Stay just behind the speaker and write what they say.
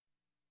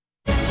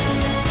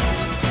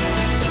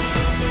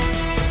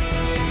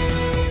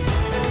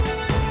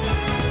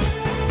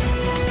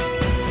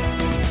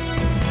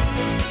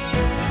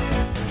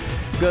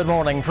Good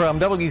morning from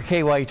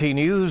WKYT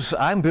News.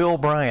 I'm Bill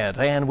Bryant,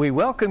 and we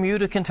welcome you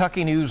to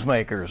Kentucky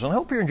Newsmakers and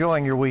hope you're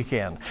enjoying your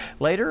weekend.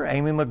 Later,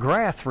 Amy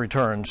McGrath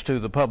returns to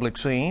the public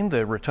scene,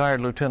 the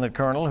retired lieutenant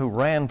colonel who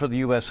ran for the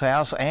U.S.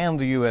 House and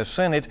the U.S.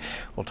 Senate.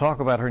 We'll talk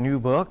about her new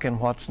book and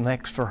what's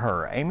next for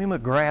her. Amy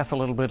McGrath a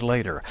little bit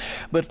later.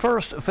 But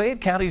first,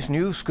 Fayette County's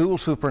new school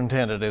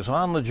superintendent is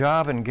on the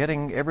job and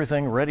getting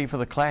everything ready for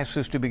the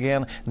classes to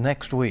begin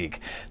next week.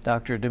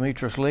 Dr.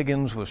 Demetrius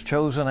Liggins was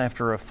chosen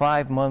after a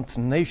 5-month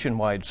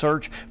nationwide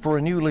search for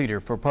a new leader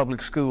for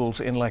public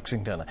schools in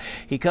Lexington.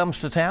 He comes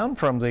to town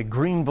from the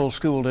Greenville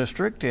School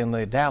District in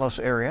the Dallas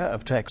area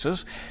of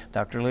Texas.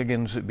 Dr.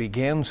 Liggins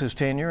begins his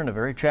tenure in a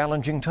very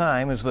challenging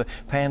time as the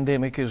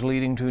pandemic is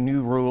leading to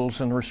new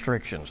rules and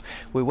restrictions.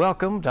 We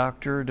welcome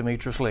Dr.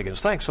 Demetrius Liggins.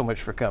 Thanks so much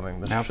for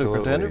coming, Mr. Absolutely.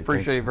 Superintendent.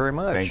 Appreciate it very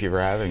much. Thank you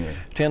for having me.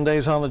 10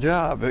 days on the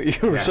job. You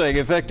were saying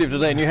effective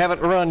today, and you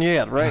haven't run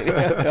yet, right?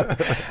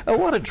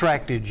 What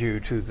attracted you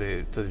to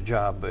the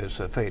job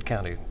as a Fayette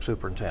County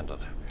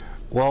Superintendent?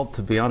 Well,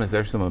 to be honest,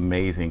 there's some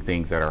amazing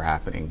things that are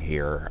happening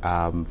here.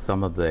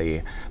 Some of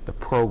the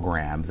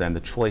programs and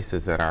the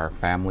choices that our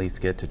families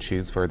get to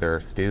choose for their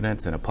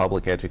students in a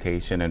public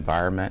education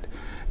environment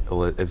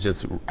is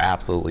just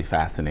absolutely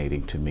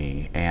fascinating to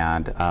me.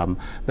 And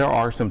there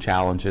are some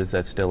challenges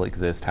that still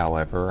exist,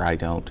 however. I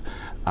don't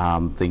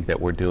think that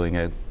we're doing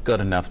a good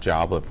enough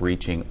job of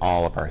reaching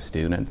all of our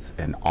students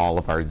and all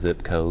of our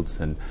zip codes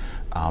and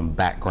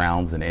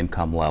backgrounds and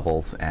income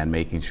levels, and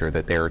making sure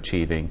that they're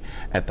achieving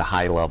at the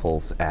high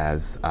levels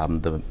as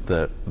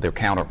their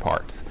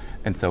counterparts.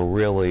 And so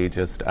really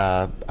just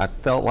I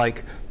felt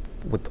like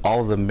with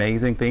all of the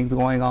amazing things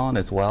going on,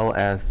 as well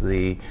as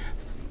the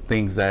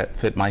things that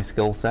fit my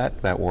skill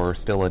set that were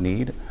still a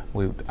need,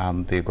 would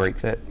be a great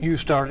fit. You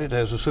started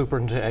as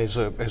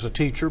a as a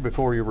teacher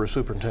before you were a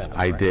superintendent.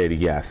 I did,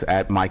 yes.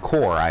 At my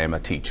core, I am a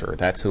teacher.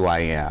 That's who I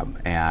am.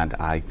 And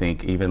I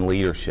think even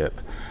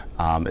leadership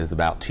is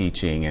about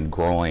teaching and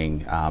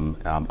growing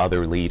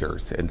other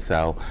leaders. And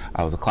so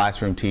I was a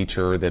classroom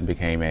teacher, then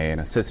became an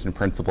assistant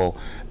principal,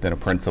 then a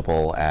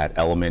principal at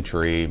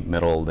elementary,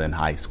 middle, then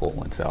high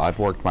school. And so I've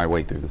worked my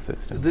way through the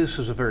system. This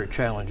is a very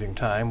challenging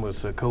time with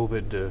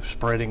COVID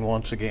spreading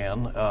once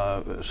again.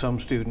 Some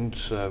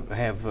students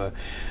have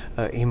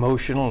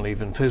emotional and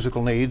even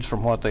physical needs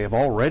from what they have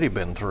already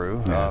been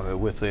through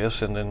with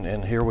this,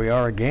 and here we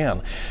are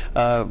again.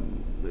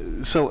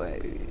 So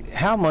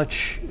how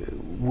much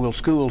will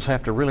schools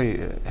have to really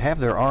have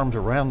their arms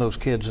around those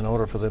kids in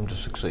order for them to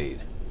succeed?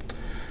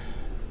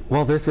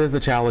 Well, this is a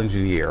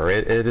challenging year.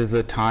 It is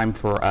a time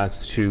for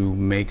us to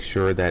make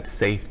sure that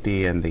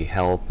safety and the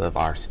health of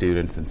our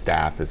students and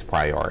staff is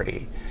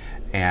priority.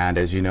 And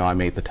as you know, I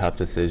made the tough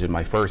decision,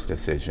 my first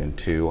decision,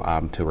 to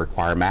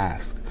require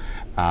masks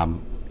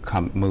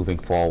moving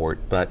forward.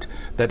 But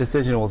that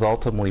decision was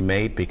ultimately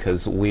made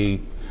because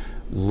we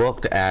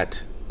looked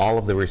at all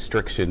of the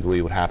restrictions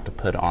we would have to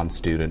put on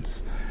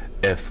students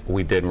if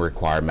we didn't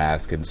require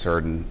masks in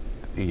certain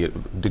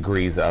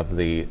degrees of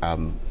the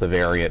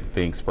variant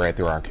being spread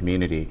through our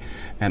community,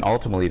 and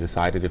ultimately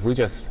decided if we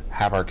just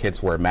have our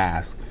kids wear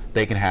masks,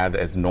 they can have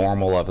as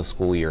normal of a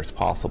school year as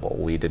possible.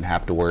 We didn't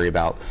have to worry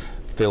about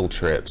field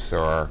trips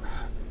or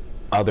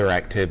other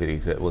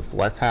activities. It was,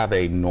 let's have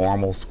a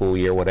normal school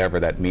year, whatever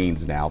that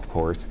means now, of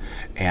course,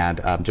 and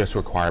just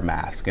require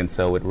masks. And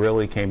so it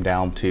really came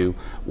down to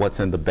what's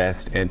in the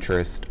best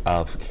interest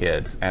of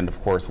kids. And of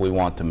course, we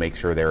want to make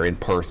sure they're in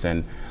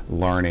person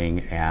learning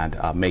and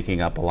making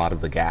up a lot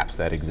of the gaps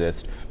that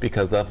exist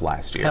because of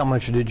last year. How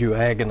much did you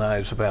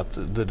agonize about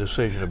the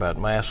decision about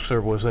masks,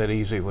 or was that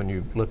easy when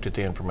you looked at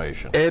the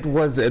information? It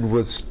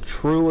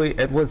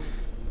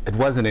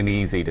wasn't an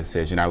easy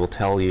decision. I will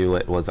tell you,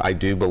 I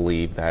do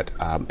believe that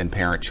in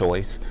parent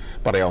choice,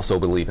 but I also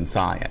believe in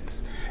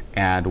science.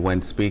 And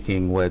when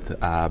speaking with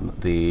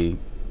the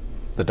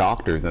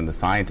doctors and the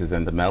scientists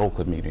and the medical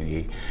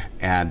community,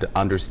 and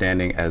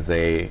understanding as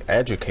a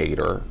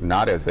educator,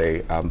 not as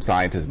a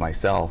scientist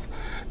myself,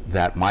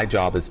 that my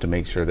job is to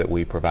make sure that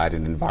we provide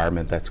an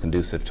environment that's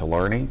conducive to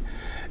learning,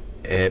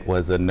 it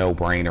was a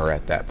no-brainer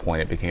at that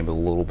point. It became a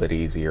little bit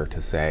easier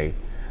to say,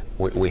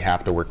 we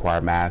have to require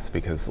masks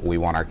because we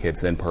want our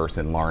kids in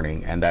person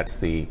learning, and that's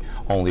the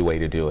only way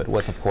to do it,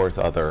 with of course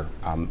other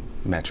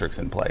metrics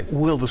in place.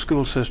 Will the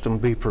school system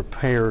be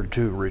prepared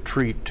to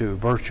retreat to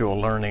virtual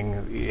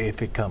learning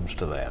if it comes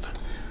to that?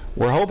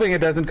 We're hoping it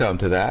doesn't come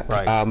to that,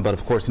 right. But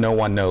of course no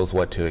one knows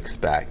what to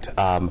expect,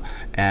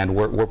 and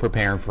we're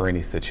preparing for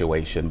any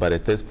situation. But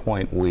at this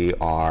point we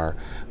are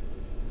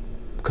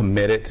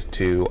committed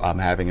to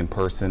having in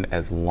person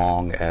as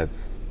long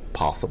as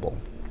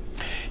possible.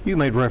 You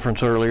made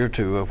reference earlier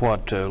to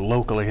what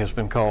locally has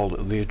been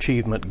called the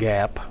achievement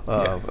gap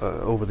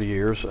over the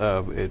years.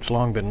 It's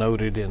long been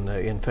noted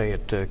in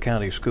Fayette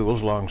County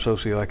schools along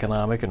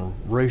socioeconomic and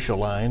racial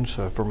lines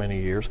for many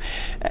years.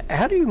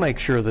 How do you make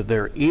sure that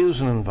there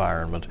is an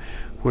environment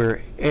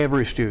where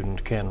every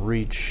student can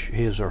reach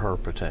his or her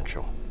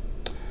potential?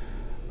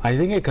 I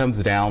think it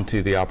comes down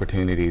to the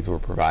opportunities we're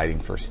providing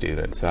for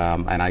students,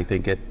 and I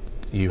think it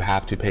you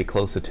have to pay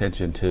close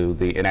attention to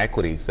the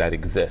inequities that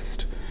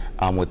exist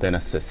within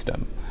a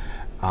system,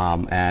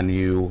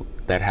 and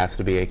that has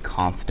to be a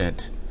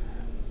constant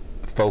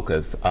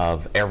focus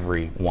of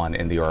everyone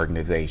in the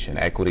organization.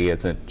 Equity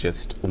isn't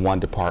just one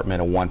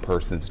department or one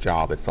person's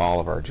job, it's all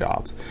of our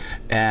jobs.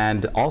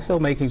 And also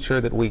making sure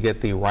that we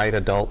get the right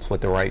adults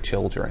with the right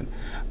children.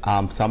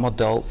 Some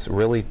adults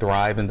really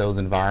thrive in those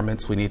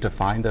environments. We need to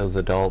find those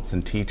adults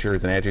and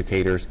teachers and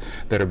educators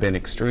that have been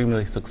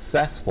extremely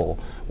successful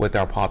with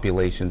our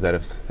populations that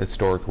have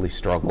historically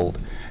struggled,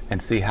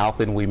 and see how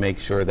can we make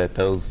sure that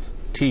those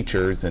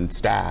teachers and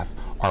staff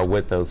are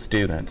with those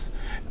students,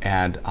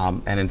 and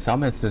in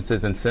some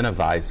instances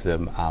incentivize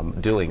them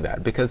doing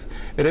that, because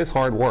it is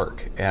hard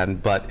work,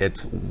 but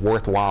it's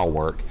worthwhile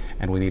work,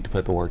 and we need to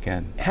put the work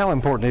in. How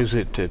important is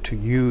it to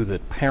you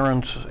that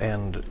parents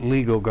and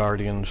legal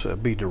guardians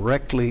be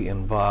directly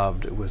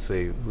involved with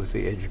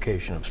the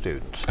education of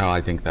students? Oh,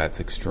 I think that's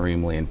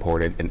extremely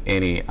important in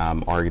any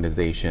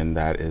organization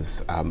that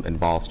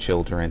involves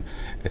children,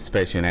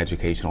 especially an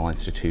educational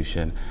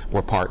institution.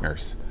 We're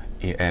partners.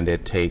 And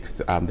it takes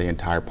the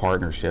entire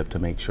partnership to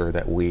make sure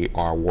that we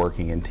are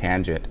working in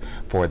tangent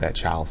for that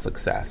child's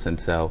success. And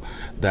so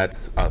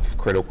that's of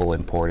critical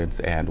importance,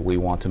 and we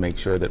want to make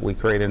sure that we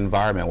create an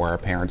environment where our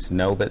parents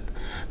know that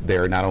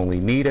they're not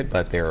only needed,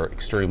 but they're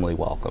extremely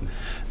welcome.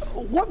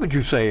 What would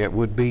you say it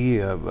would be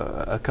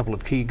a couple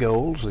of key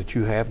goals that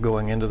you have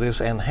going into this,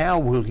 and how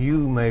will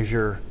you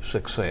measure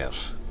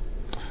success?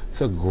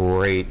 It's a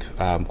great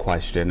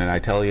question, and I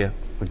tell you,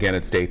 again,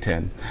 it's day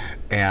 10,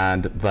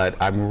 but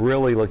I'm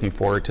really looking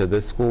forward to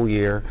this school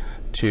year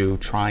to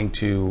trying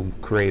to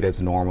create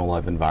as normal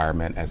of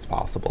environment as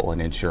possible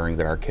and ensuring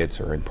that our kids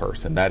are in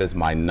person. That is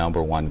my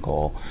number one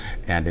goal,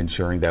 and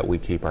ensuring that we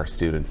keep our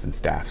students and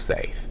staff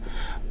safe.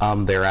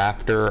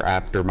 Thereafter,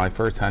 after my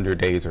first 100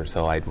 days or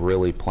so, I'd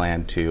really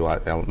plan to,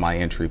 my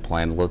entry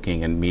plan,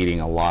 looking and meeting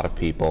a lot of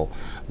people,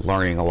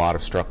 learning a lot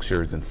of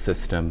structures and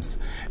systems,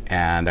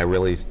 and I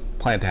really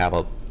plan to have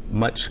a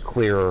much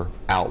clearer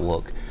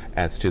outlook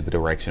as to the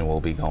direction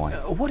we'll be going.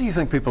 What do you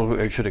think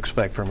people should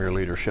expect from your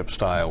leadership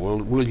style?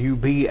 Will you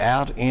be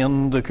out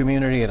in the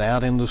community and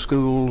out in the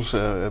schools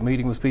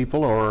meeting with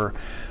people, or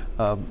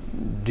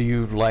do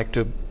you like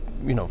to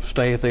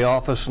stay at the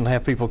office and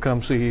have people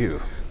come see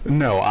you?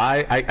 No,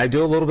 I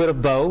do a little bit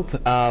of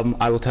both.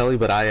 I will tell you,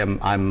 but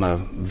I'm a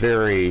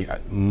very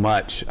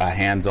much a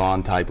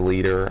hands-on type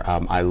leader.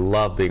 I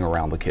love being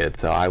around the kids,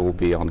 so I will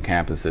be on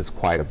campuses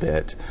quite a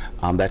bit.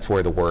 That's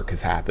where the work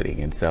is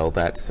happening, and so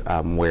that's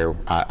where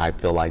I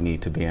feel I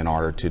need to be in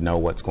order to know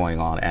what's going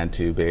on and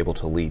to be able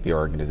to lead the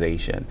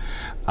organization.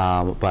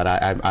 But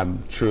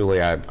I'm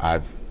truly,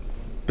 I've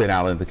been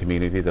out in the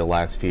community the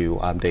last few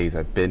days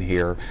I've been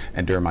here,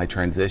 and during my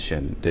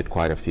transition did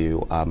quite a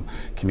few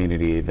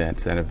community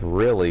events, and have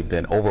really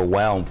been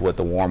overwhelmed with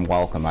the warm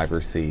welcome I've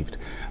received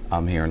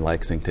here in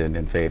Lexington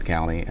and Fayette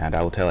County. And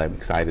I will tell you, I'm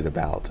excited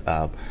about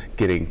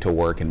getting to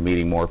work and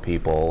meeting more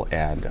people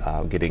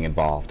and getting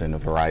involved in a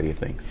variety of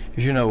things.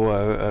 As you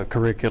know,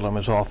 curriculum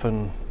is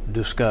often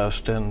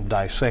discussed and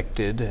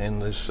dissected in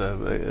this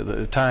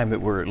the time that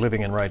we're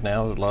living in right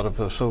now. A lot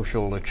of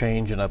social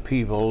change and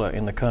upheaval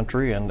in the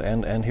country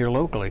and here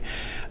locally.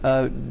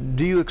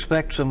 Do you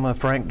expect some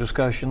frank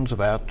discussions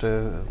about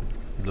the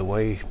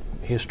way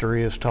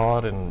history is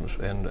taught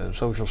and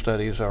social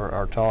studies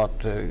are taught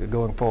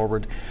going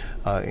forward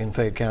in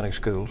Fayette County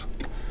schools?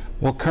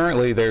 Well,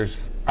 currently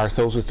our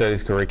social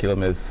studies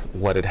curriculum is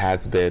what it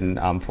has been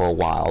for a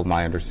while.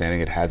 My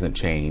understanding, it hasn't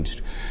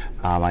changed.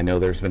 I know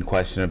there's been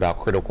question about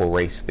critical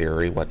race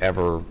theory,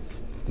 whatever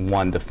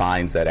one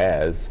defines that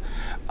as.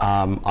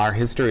 Our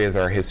history is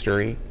our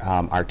history.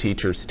 Our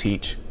teachers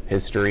teach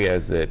history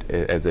as it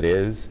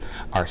is.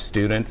 Our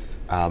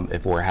students,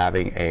 if we're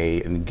having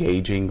an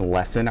engaging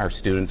lesson, our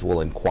students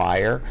will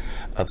inquire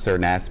of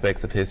certain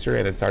aspects of history,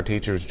 and it's our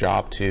teachers'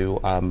 job to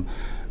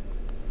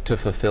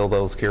fulfill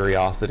those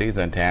curiosities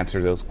and to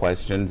answer those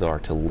questions, or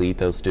to lead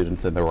those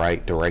students in the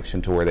right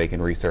direction to where they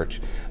can research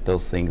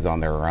those things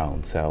on their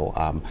own. So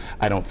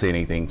I don't see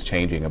anything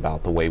changing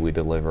about the way we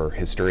deliver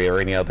history or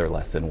any other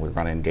lesson. We're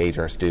going to engage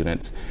our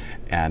students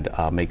and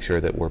make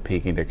sure that we're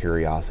piquing their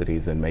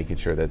curiosities and making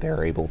sure that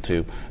they're able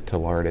to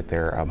learn at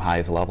their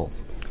highest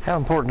levels. How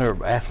important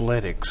are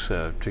athletics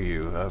to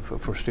you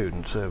for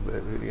students,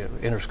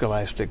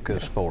 interscholastic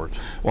sports?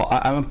 Well,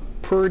 I'm a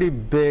pretty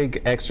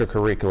big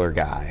extracurricular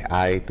guy.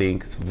 I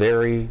think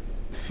very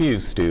few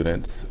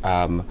students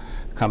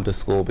come to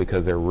school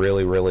because they're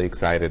really, really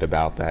excited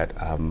about that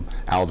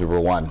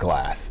Algebra 1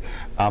 class.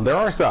 There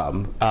are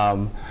some,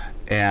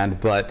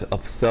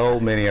 but so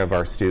many of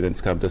our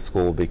students come to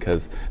school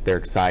because they're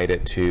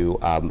excited to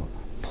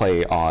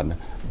play on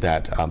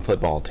that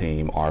football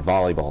team or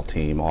volleyball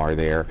team, or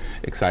they're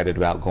excited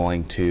about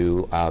going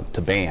to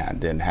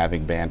band and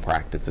having band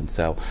practice. And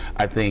so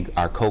I think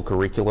our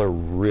co-curricular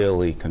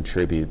really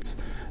contributes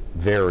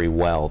very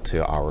well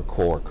to our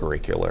core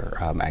curricular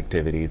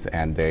activities,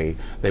 and they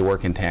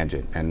work in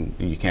tangent, and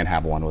you can't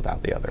have one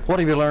without the other. What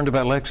have you learned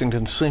about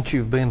Lexington since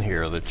you've been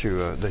here that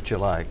you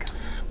like?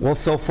 Well,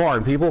 so far,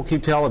 and people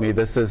keep telling me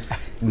this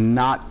is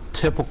not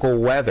typical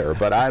weather,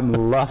 but I'm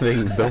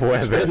loving the weather.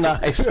 It's been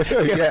nice.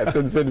 Yes,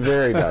 it's been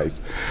very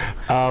nice.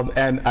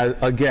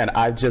 Again,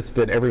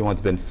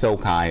 everyone's been so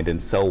kind and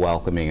so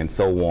welcoming and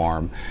so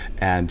warm,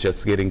 and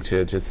just getting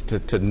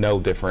to know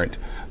different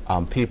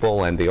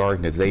people and the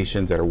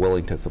organizations that are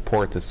willing to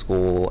support the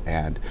school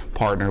and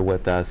partner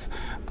with us.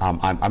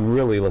 I'm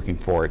really looking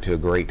forward to a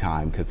great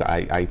time, because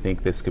I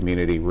think this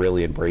community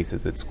really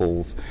embraces its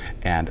schools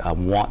and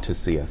want to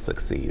see us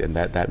succeed, and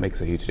that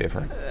makes a huge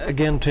difference.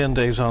 Again, 10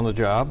 days on the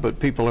job, but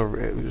people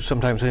are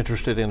sometimes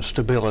interested in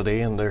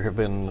stability, and there have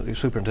been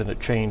superintendent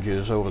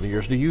changes over the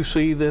years. Do you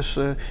see this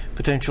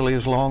potentially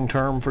as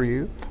long-term for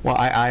you? Well,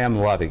 I am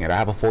loving it. I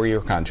have a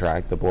 4-year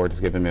contract. The board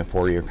has given me a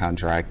 4-year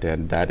contract,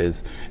 and that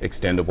is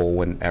extendable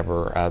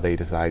whenever they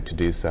decide to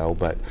do so.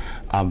 But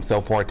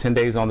so far, 10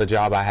 days on the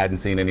job, I hadn't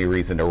seen any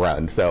reason to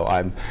run. So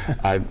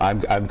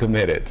I'm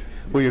committed.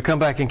 Will you come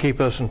back and keep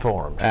us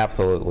informed?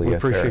 Absolutely, we yes,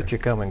 appreciate sir. you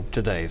coming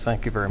today.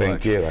 Thank you very much.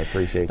 Thank you. I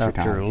appreciate your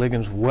time. Dr.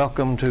 Liggins,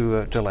 welcome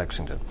to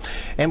Lexington.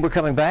 And we're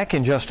coming back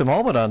in just a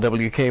moment on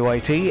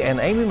WKYT. And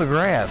Amy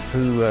McGrath,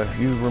 who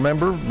you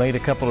remember made a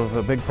couple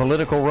of big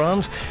political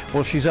runs,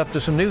 well, she's up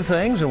to some new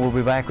things, and we'll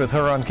be back with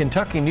her on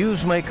Kentucky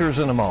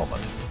Newsmakers in a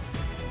moment.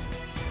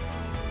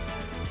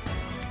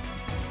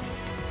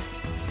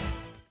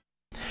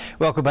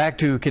 Welcome back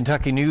to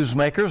Kentucky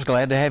Newsmakers.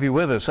 Glad to have you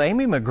with us.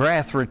 Amy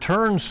McGrath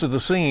returns to the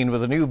scene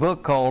with a new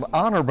book called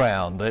Honor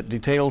Bound that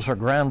details her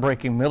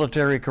groundbreaking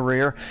military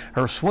career,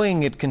 her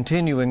swing at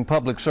continuing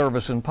public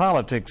service in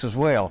politics as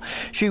well.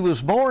 She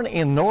was born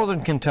in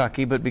northern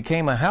Kentucky but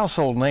became a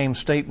household name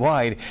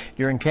statewide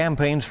during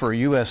campaigns for a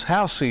U.S.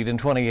 House seat in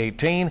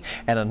 2018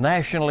 and a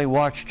nationally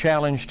watched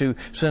challenge to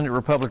Senate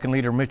Republican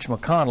leader Mitch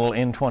McConnell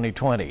in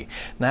 2020.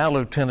 Now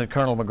Lieutenant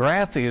Colonel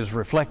McGrath is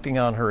reflecting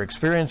on her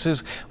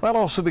experiences while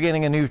also beginning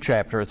a new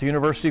chapter at the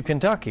University of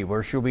Kentucky,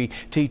 where she'll be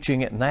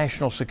teaching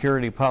national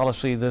security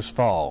policy this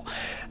fall.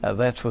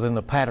 That's within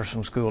the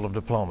Patterson School of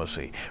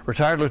Diplomacy.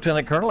 Retired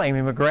Lieutenant Colonel Amy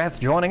McGrath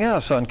joining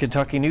us on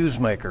Kentucky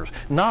Newsmakers.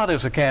 Not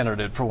as a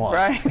candidate for one.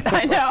 Right,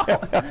 I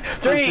know.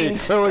 Strange.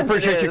 So we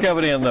appreciate you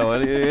coming in, though.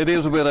 It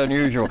is a bit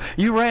unusual.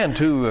 You ran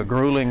 2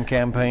 grueling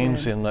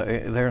campaigns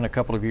there in a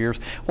couple of years.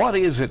 What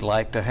is it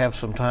like to have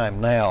some time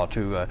now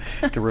to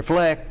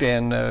reflect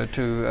and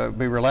to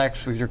be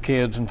relaxed with your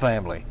kids and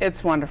family?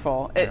 It's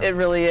wonderful. It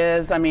really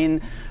is. I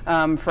mean,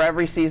 for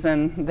every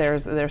season,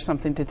 there's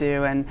something to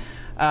do, and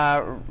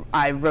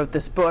I wrote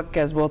this book,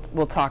 as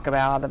we'll talk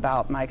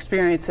about my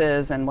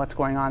experiences and what's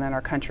going on in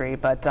our country.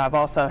 But I've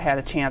also had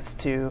a chance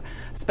to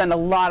spend a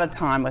lot of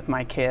time with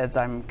my kids.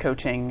 I'm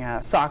coaching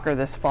soccer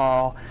this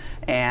fall,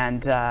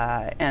 and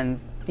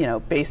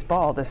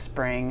baseball this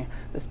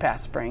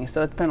past spring.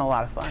 So it's been a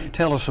lot of fun.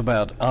 Tell us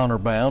about Honor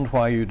Bound,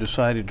 why you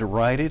decided to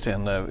write it,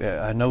 and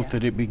I note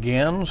that it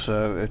begins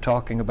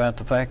talking about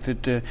the fact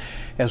that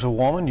as a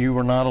woman you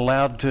were not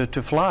allowed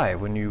to fly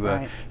when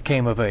you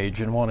came of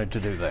age and wanted to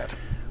do that.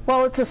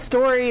 Well, it's a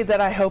story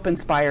that I hope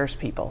inspires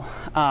people.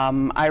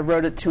 I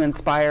wrote it to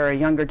inspire a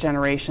younger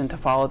generation to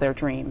follow their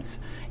dreams,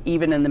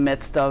 even in the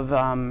midst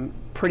of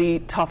pretty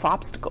tough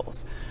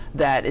obstacles,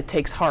 that it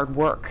takes hard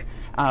work.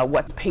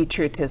 What's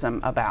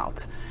patriotism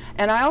about?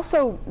 And I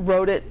also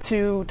wrote it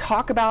to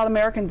talk about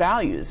American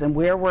values and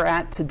where we're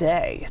at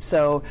today.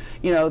 So,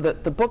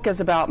 the book is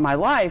about my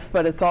life,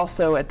 but it's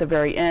also at the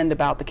very end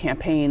about the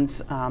campaigns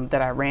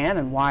that I ran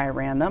and why I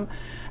ran them.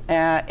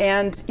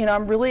 And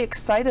I'm really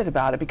excited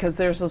about it because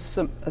there's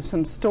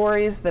some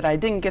stories that I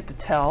didn't get to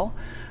tell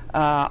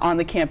on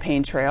the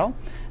campaign trail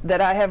that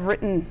I have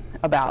written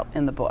about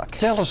in the book.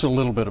 Tell us a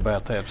little bit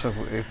about that. So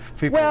if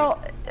people...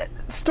 Well,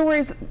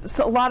 stories,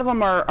 so a lot of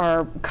them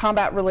are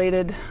combat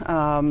related.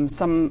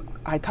 Some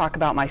I talk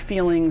about my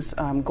feelings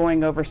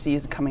going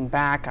overseas and coming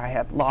back. I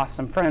had lost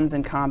some friends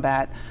in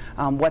combat,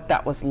 what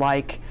that was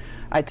like.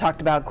 I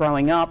talked about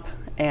growing up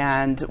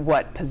and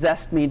what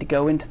possessed me to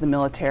go into the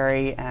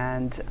military,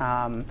 and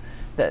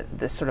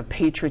the sort of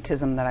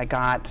patriotism that I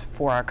got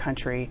for our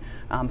country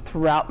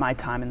throughout my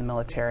time in the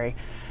military.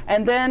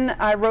 And then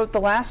I wrote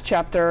the last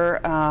chapter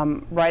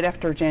right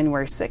after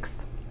January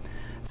 6th.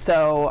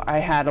 So I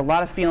had a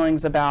lot of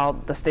feelings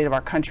about the state of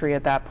our country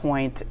at that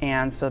point,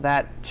 and so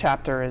that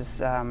chapter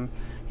is,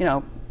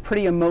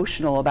 pretty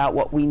emotional about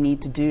what we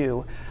need to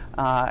do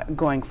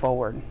going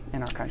forward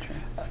in our country.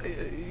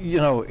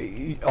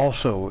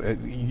 Also,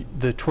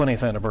 the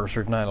 20th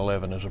anniversary of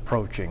 9/11 is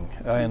approaching,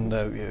 and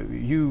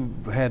you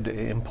had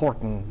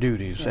important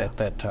duties at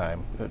that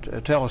time.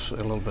 Tell us a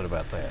little bit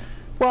about that.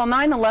 Well,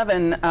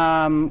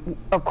 9/11,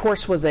 of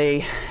course, was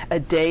a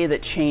day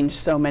that changed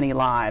so many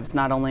lives,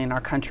 not only in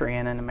our country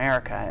and in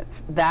America.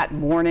 That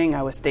morning,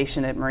 I was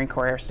stationed at Marine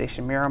Corps Air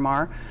Station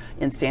Miramar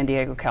in San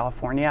Diego,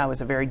 California. I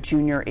was a very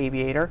junior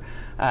aviator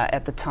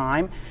at the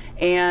time.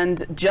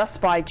 And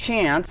just by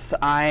chance,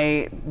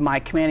 my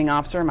commanding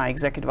officer, my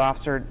executive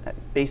officer,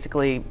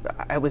 basically,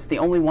 I was the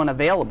only one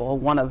available,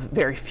 one of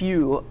very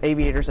few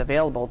aviators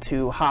available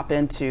to hop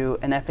into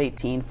an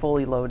F-18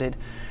 fully loaded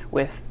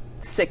with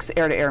 6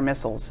 air-to-air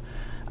missiles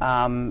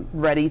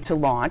ready to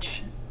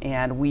launch.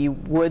 And we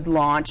would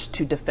launch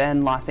to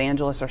defend Los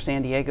Angeles or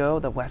San Diego,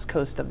 the west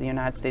coast of the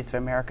United States of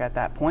America at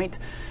that point,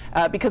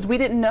 because we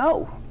didn't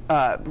know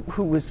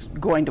who was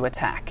going to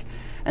attack.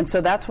 And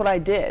so that's what I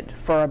did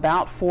for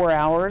about 4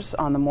 hours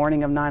on the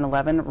morning of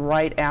 9/11,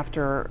 right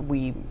after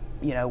we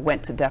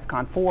went to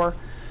DEFCON 4.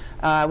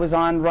 I was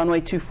on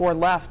runway 24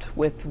 left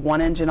with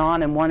one engine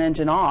on and one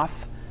engine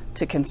off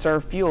to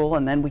conserve fuel,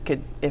 and then we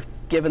could, if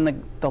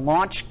given the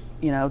launch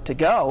to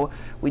go,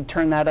 we'd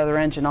turn that other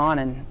engine on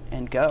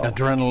and go.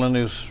 Adrenaline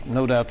is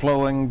no doubt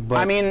flowing, but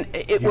I mean,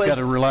 it was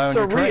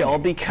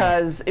surreal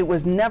because it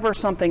was never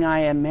something I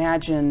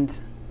imagined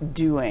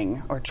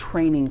doing or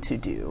training to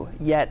do,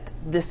 yet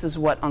this is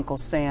what Uncle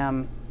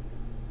Sam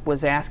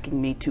was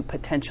asking me to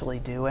potentially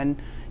do,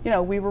 and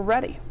we were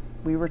ready.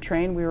 We were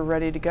trained, we were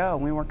ready to go,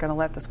 and we weren't going to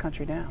let this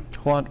country down.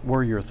 What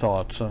were your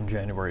thoughts on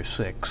January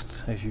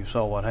 6th as you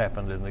saw what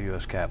happened in the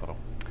U.S. Capitol?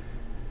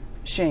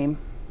 Shame.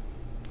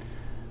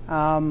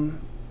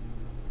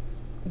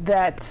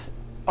 That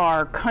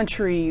our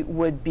country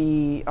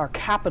our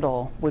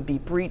capital would be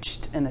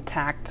breached and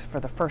attacked for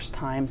the first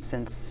time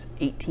since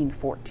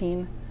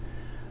 1814,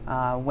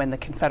 when the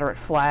Confederate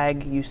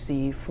flag you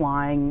see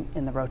flying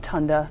in the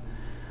rotunda.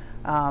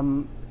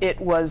 It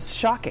was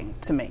shocking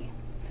to me.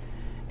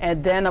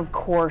 And then, of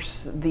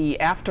course, the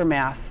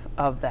aftermath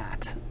of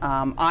that.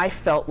 I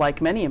felt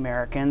like many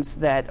Americans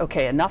that,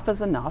 okay, enough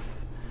is enough.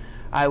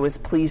 I was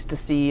pleased to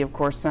see, of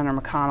course, Senator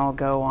McConnell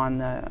go on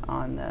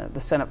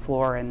the Senate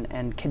floor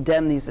and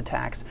condemn these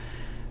attacks.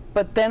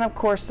 But then, of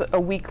course, a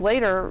week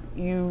later,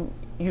 you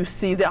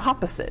see the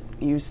opposite.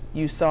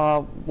 You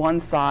saw one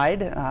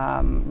side,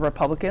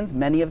 Republicans,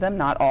 many of them,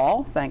 not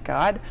all, thank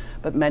God,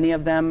 but many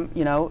of them,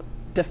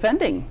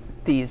 defending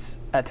these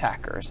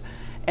attackers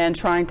and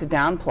trying to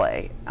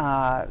downplay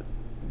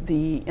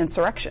the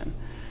insurrection.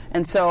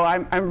 And so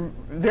I'm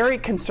very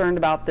concerned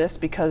about this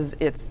because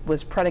it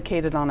was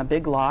predicated on a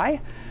big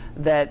lie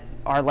that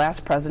our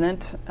last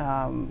president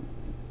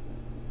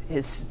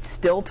is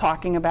still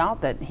talking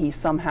about, that he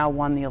somehow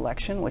won the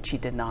election, which he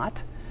did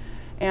not.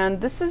 And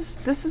this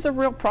is a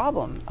real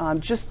problem.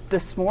 Just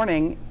this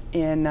morning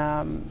in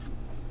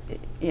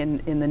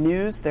the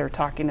news, they're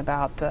talking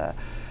about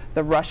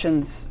the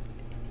Russians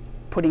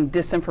putting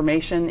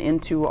disinformation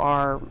into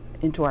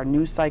our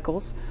news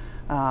cycles.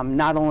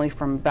 Not only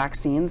from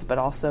vaccines, but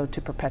also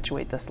to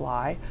perpetuate this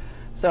lie.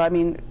 So, I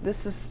mean,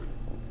 this is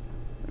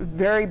a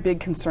very big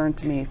concern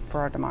to me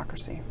for our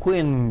democracy.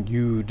 When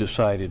you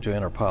decided to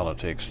enter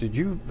politics, did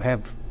you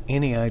have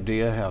any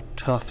idea how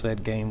tough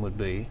that game would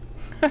be?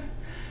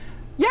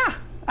 Yeah,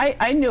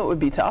 I knew it would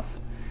be tough.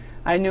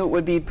 I knew it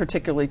would be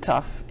particularly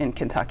tough in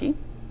Kentucky.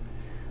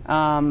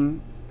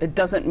 It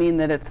doesn't mean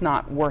that it's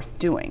not worth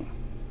doing.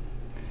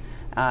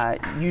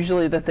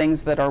 Usually the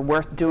things that are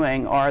worth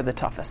doing are the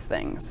toughest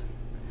things.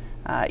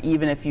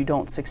 Even if you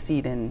don't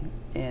succeed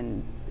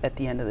in at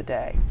the end of the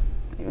day.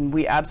 And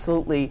we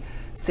absolutely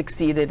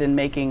succeeded in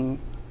making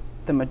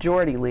the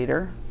majority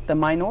leader the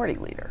minority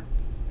leader.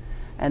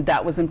 And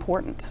that was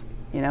important.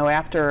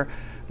 After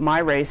my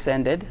race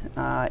ended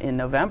in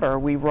November,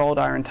 we rolled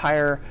our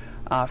entire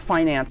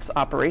finance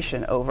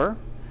operation over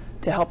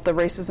to help the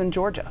races in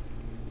Georgia,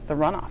 the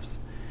runoffs.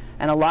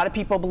 And a lot of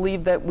people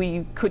believed that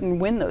we couldn't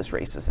win those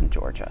races in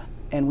Georgia,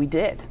 and we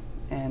did.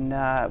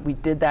 And we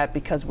did that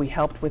because we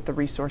helped with the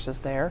resources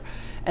there.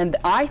 And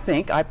I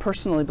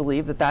personally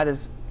believe that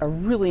is a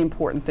really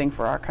important thing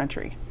for our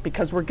country,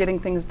 because we're getting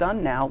things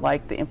done now,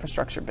 like the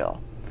infrastructure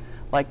bill,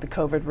 like the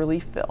COVID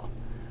relief bill.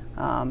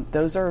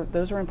 Those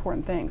are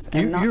important things.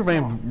 You've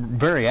been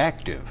very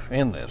active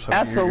in this.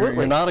 Absolutely.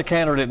 You're not a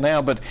candidate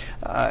now, but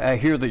I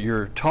hear that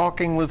you're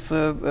talking with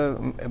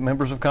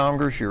members of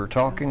Congress. You're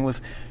talking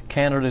with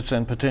candidates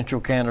and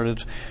potential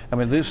candidates. I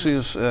mean, this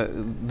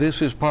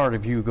is part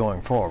of you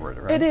going forward,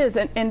 right? It is.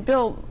 And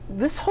Bill,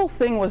 this whole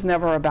thing was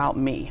never about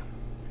me.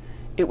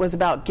 It was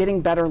about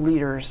getting better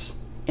leaders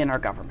in our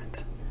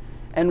government.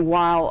 And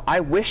while I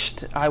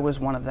wished I was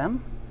one of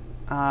them,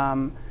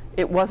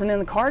 it wasn't in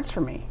the cards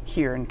for me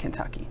here in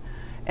Kentucky.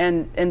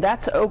 And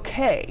that's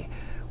okay.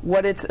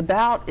 What it's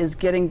about is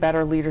getting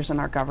better leaders in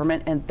our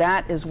government, and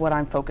that is what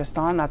I'm focused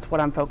on. That's what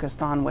I'm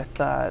focused on with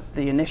the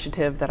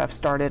initiative that I've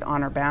started,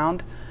 Honor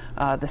Bound,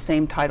 the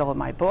same title of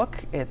my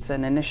book. It's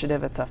an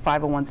initiative, it's a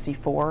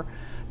 501c4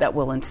 that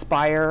will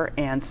inspire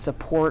and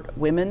support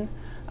women,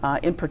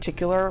 in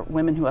particular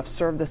women who have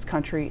served this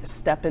country,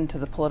 step into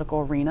the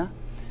political arena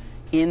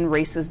in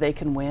races they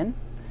can win,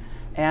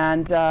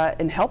 and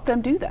help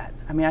them do that.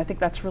 I mean, I think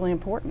that's really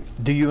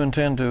important. Do you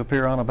intend to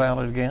appear on a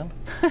ballot again?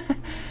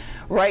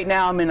 Right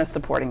now, I'm in a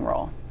supporting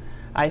role.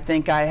 I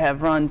think I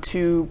have run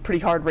 2 pretty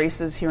hard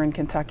races here in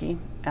Kentucky,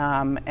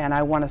 and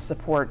I want to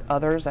support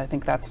others. I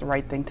think that's the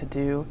right thing to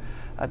do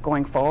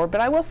going forward.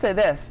 But I will say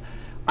this,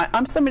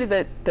 I'm somebody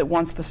that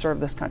wants to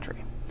serve this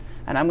country,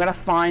 and I'm going to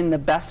find the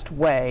best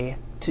way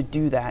to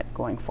do that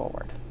going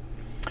forward.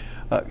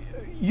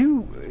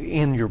 You,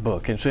 in your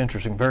book, it's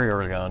interesting, very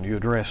early on, you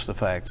address the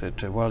fact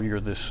that while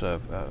you're this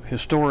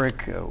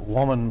historic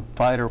woman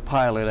fighter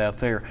pilot out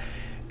there,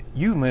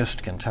 you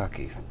missed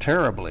Kentucky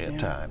terribly at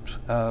times.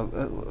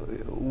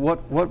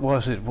 What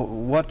was it?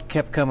 What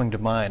kept coming to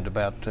mind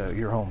about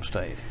your home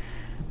state?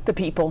 The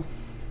people.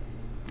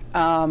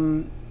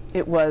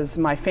 It was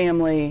my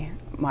family,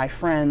 my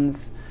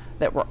friends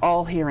that were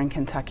all here in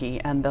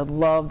Kentucky, and the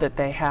love that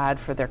they had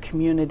for their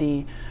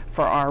community,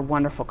 for our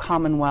wonderful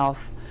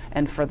Commonwealth,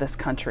 and for this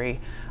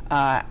country.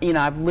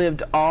 I've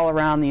lived all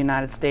around the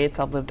United States,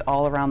 I've lived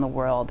all around the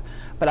world,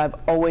 but I've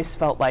always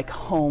felt like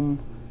home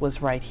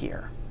was right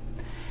here.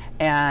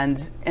 And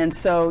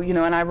so,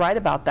 and I write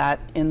about that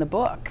in the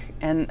book,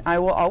 and I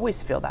will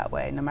always feel that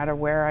way, no matter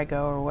where I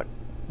go or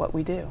what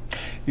we do.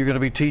 You're going to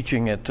be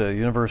teaching at the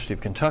University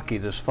of Kentucky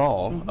this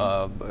fall,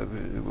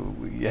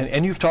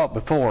 and you've taught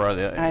before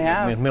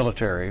in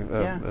military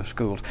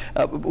schools.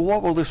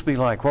 What will this be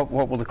like? What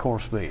will the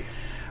course be?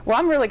 Well,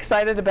 I'm really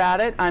excited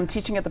about it. I'm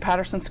teaching at the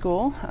Patterson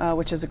School,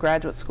 which is a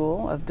graduate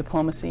school of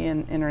diplomacy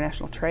and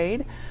international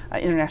trade,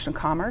 international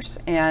commerce,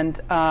 and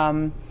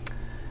I'm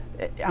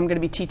going to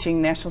be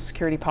teaching national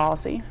security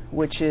policy,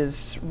 which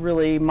is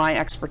really my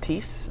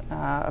expertise.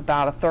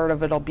 About a third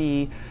of it will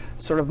be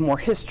sort of more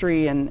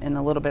history and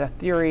a little bit of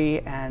theory,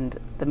 and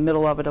the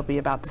middle of it will be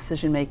about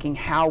decision making,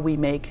 how we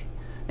make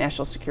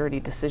national security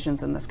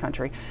decisions in this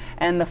country.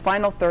 And the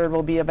final third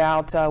will be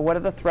about what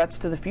are the threats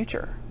to the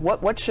future?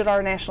 What should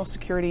our national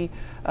security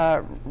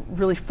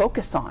really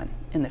focus on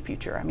in the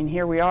future? I mean,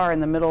 here we are in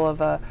the middle of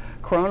a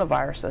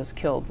coronavirus that has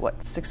killed,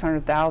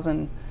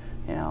 600,000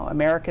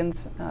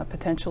 Americans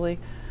potentially.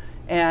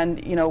 And,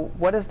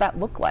 what does that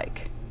look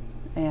like?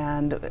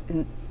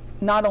 And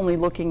not only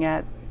looking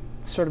at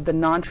sort of the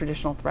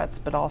non-traditional threats,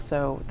 but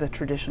also the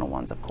traditional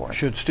ones, of course.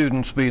 Should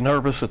students be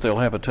nervous that they'll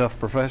have a tough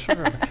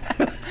professor?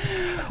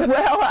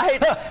 Well,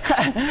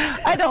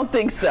 I don't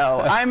think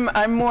so.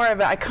 I'm more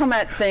of I come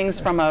at things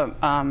from a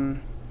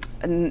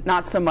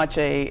not so much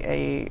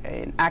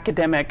an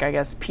academic, I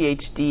guess,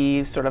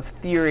 PhD sort of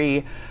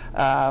theory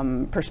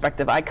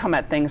perspective. I come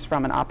at things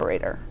from an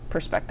operator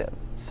perspective.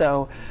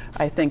 So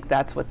I think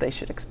that's what they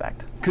should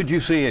expect. Could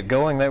you see it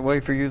going that way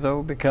for you,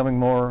 though, becoming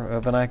more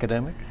of an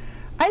academic?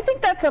 I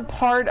think that's a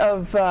part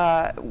of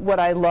what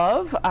I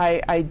love.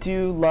 I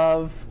do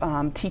love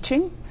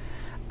teaching.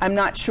 I'm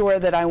not sure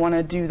that I want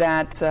to do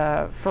that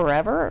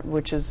forever,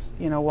 which is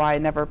why I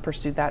never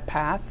pursued that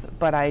path.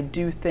 But I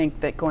do think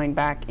that going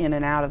back in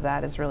and out of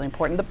that is really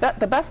important.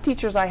 The best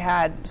teachers I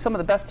had, some of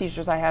the best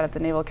teachers I had at the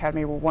Naval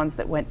Academy were ones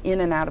that went in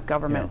and out of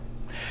government. Yeah.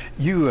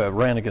 You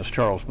ran against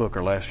Charles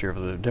Booker last year for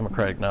the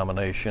Democratic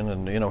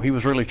nomination, and he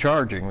was really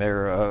charging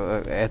there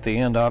at the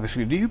end,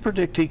 obviously. Do you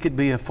predict he could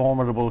be a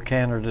formidable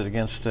candidate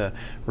against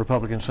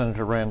Republican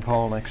Senator Rand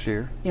Paul next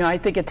year? I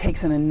think it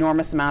takes an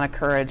enormous amount of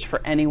courage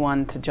for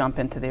anyone to jump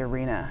into the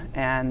arena,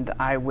 and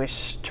I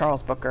wish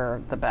Charles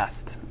Booker the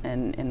best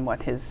in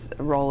what his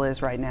role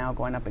is right now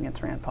going up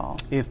against Rand Paul.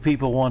 If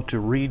people want to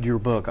read your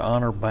book,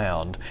 Honor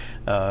Bound,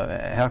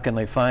 how can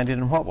they find it,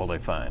 and what will they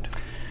find?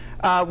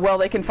 Well,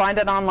 they can find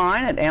it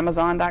online at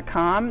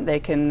Amazon.com. They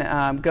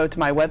can go to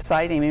my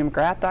website,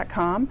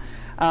 amymcgrath.com.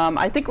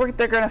 I think what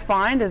they're going to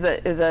find is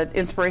an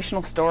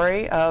inspirational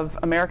story of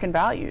American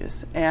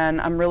values.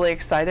 And I'm really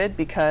excited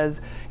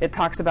because it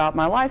talks about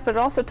my life, but it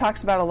also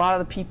talks about a lot of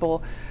the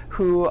people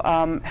who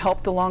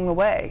helped along the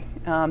way.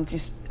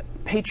 Just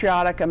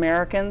patriotic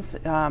Americans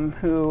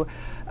who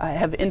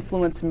have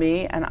influenced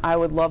me, and I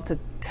would love to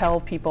tell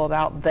people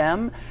about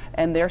them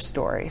and their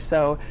story.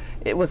 So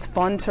it was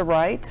fun to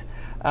write.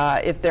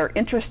 If they're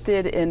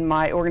interested in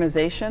my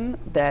organization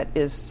that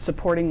is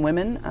supporting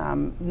women,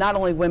 not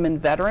only women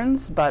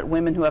veterans, but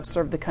women who have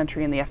served the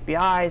country in the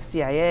FBI,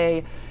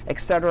 CIA,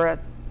 etc.,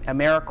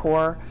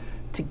 AmeriCorps,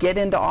 to get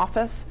into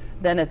office,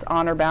 then it's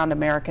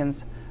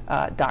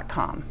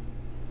honorboundamericans.com.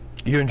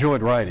 You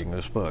enjoyed writing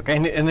this book,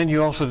 and then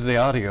you also did the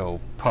audio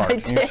part. I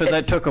did. You said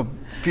that took a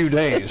few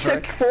days, It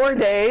took 4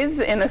 days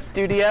in a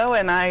studio,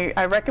 and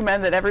I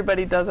recommend that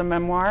everybody does a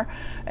memoir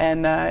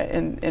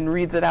and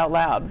reads it out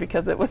loud,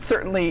 because it was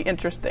certainly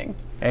interesting.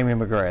 Amy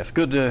McGrath,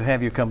 good to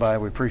have you come by.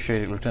 We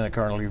appreciate it, Lieutenant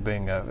Colonel, you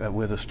being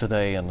with us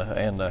today, and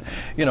in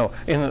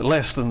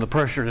less than the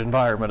pressured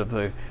environment of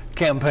the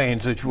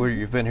campaigns where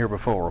you've been here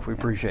before. We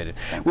appreciate it.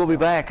 Thanks. We'll be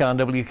back on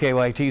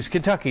WKYT's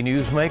Kentucky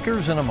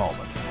Newsmakers in a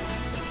moment.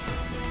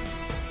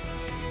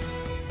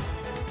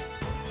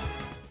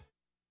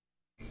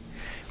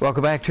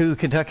 Welcome back to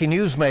Kentucky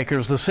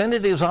Newsmakers. The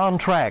Senate is on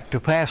track to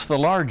pass the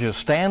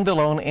largest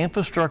standalone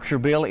infrastructure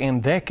bill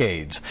in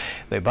decades.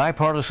 The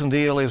bipartisan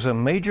deal is a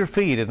major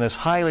feat in this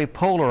highly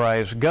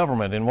polarized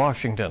government in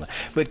Washington.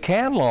 But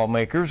can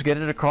lawmakers get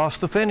it across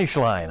the finish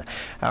line?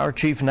 Our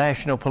chief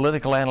national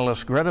political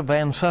analyst, Greta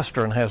Van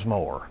Susteren, has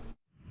more.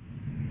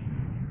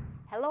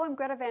 Hello, I'm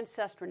Greta Van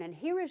Susteren, and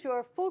here is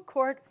your full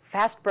court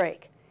fast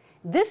break.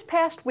 This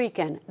past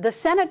weekend, the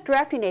Senate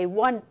drafting a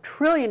 $1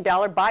 trillion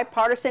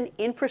bipartisan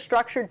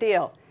infrastructure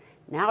deal.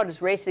 Now it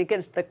is racing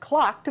against the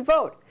clock to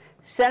vote.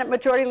 Senate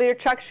Majority Leader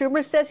Chuck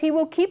Schumer says he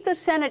will keep the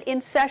Senate in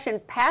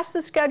session past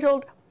the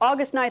scheduled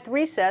August 9th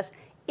recess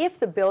if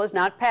the bill is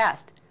not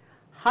passed.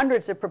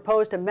 Hundreds of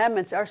proposed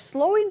amendments are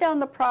slowing down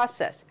the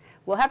process.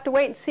 We'll have to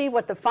wait and see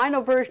what the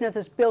final version of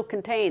this bill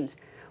contains.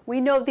 We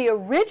know the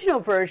original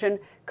version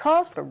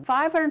calls for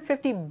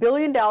 $550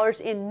 billion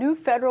in new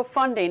federal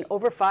funding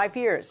over 5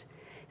 years.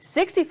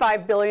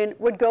 $65 billion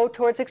would go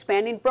towards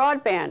expanding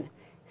broadband.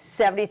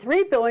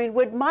 $73 billion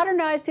would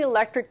modernize the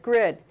electric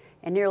grid,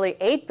 and nearly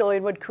 $8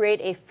 billion would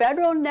create a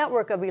federal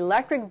network of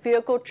electric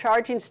vehicle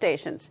charging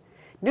stations.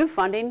 New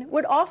funding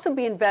would also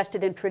be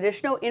invested in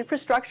traditional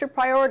infrastructure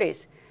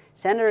priorities.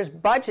 Senators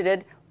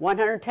budgeted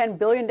 $110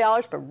 billion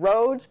for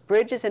roads,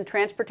 bridges, and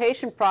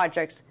transportation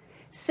projects,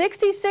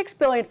 $66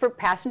 billion for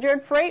passenger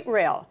and freight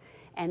rail,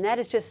 and that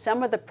is just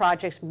some of the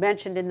projects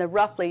mentioned in the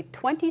roughly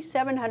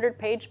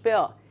 2,700-page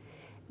bill.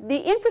 The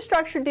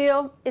infrastructure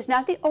deal is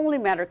not the only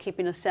matter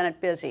keeping the Senate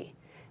busy.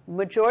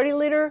 Majority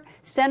Leader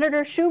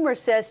Senator Schumer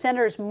says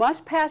senators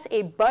must pass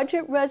a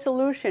budget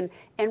resolution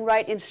and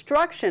write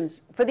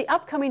instructions for the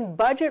upcoming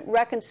budget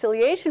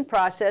reconciliation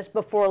process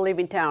before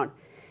leaving town.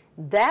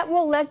 That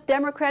will let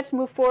Democrats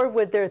move forward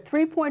with their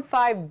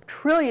 $3.5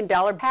 trillion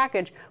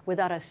package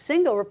without a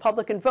single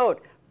Republican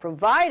vote,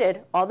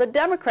 provided all the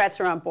Democrats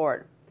are on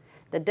board.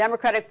 The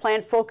Democratic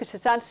plan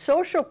focuses on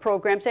social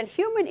programs and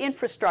human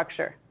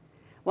infrastructure.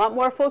 Want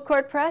more Full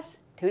Court Press?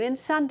 Tune in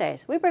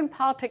Sundays. We bring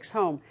politics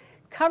home,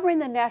 covering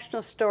the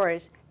national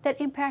stories that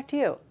impact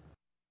you.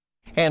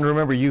 And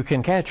remember, you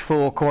can catch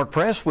Full Court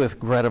Press with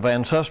Greta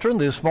Van Susteren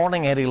this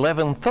morning at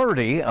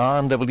 11:30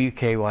 on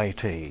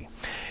WKYT.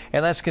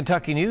 And that's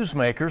Kentucky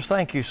Newsmakers.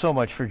 Thank you so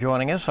much for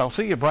joining us. I'll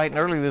see you bright and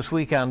early this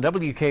week on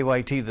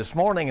WKYT This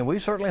Morning, and we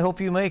certainly hope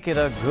you make it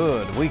a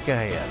good week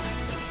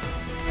ahead.